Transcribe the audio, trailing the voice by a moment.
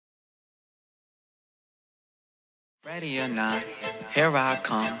Ready or not, here I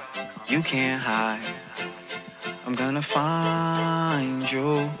come, you can't hide. I'm gonna find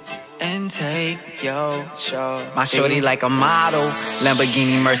you and take your show. My shorty like a model,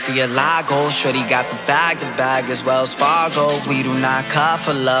 Lamborghini Murcielago. Shorty got the bag as Wells Fargo. We do not cut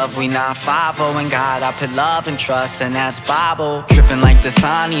for love, we not 5-0. In God I put love and trust, and that's Bible. Dripping like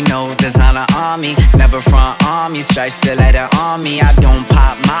Dasani, no designer on me. Never front on me, stripes still let it on me. I don't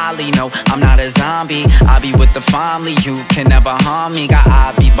pop Molly, no, I'm not a zombie. I be with the family, you can never harm me. Got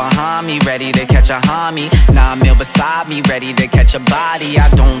I be behind me, ready to catch a homie. 9 mil beside me, ready to catch a body. I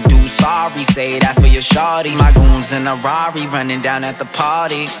don't do sorry, say that for your shawty. My goons in a Rari, running down at the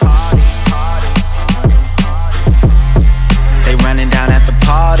party. They running down at the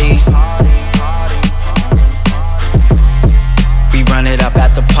party. We run it up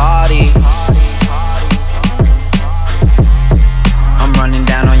at the party. I'm running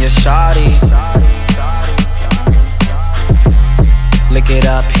down on your shawty. Lick it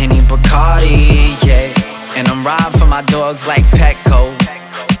up, Henny Bacardi, yeah. And I'm riding for my dogs like Petco.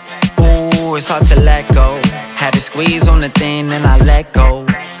 Ooh, it's hard to let go. Had to squeeze on the thing, then I let go.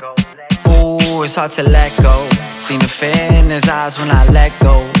 Ooh, it's hard to let go. Seen the fear in his eyes when I let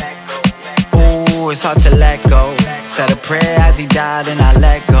go. Ooh, it's hard to let go. Said a prayer as he died and I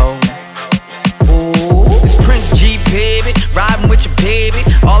let go. Ooh, it's Prince G, baby, riding with your baby.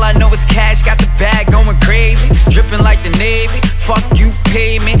 All I know is cash, got the bag going crazy. Dripping like the Navy, fuck you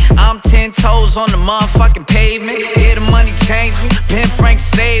pay me. I'm 10 toes on the motherfucking pavement. Yeah, the money changed me, Ben Frank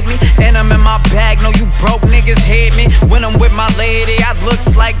saved me. And I'm in my bag, know you broke niggas hate me. When I'm with my lady, I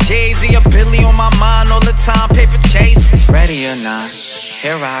looks like Jay-Z. A Billy on my mind all the time, paper chasing. Ready or not,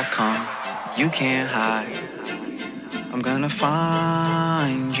 here I come, you can't hide. I'm gonna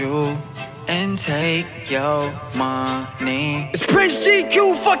find you and take your money. It's Prince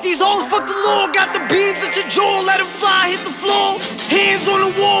GQ, fuck these hoes, fuck the law. Got the beams at your jaw, let them fly, hit the floor. Hands on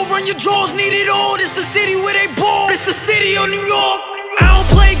the wall, run your drawers, need it all. This the city where they ball, this the city of New York. I don't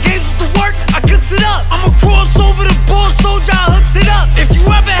play games with the work, I cooks it up. I'ma cross over the boss soldier, I hooks it up. If you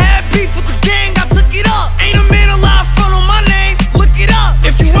ever had beef with the gang, I took it up. Ain't a man alive front on my name, look it up.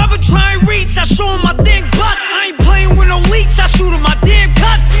 If you ever try and reach, I show him my thing bust. I ain't playing with no leech, I shoot him my damn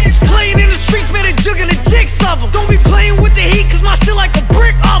cuts. Playing in the streets, man, they jugging the jigs of them. Don't be playing with the heat, cause my shit like a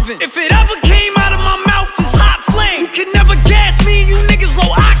brick oven. If it ever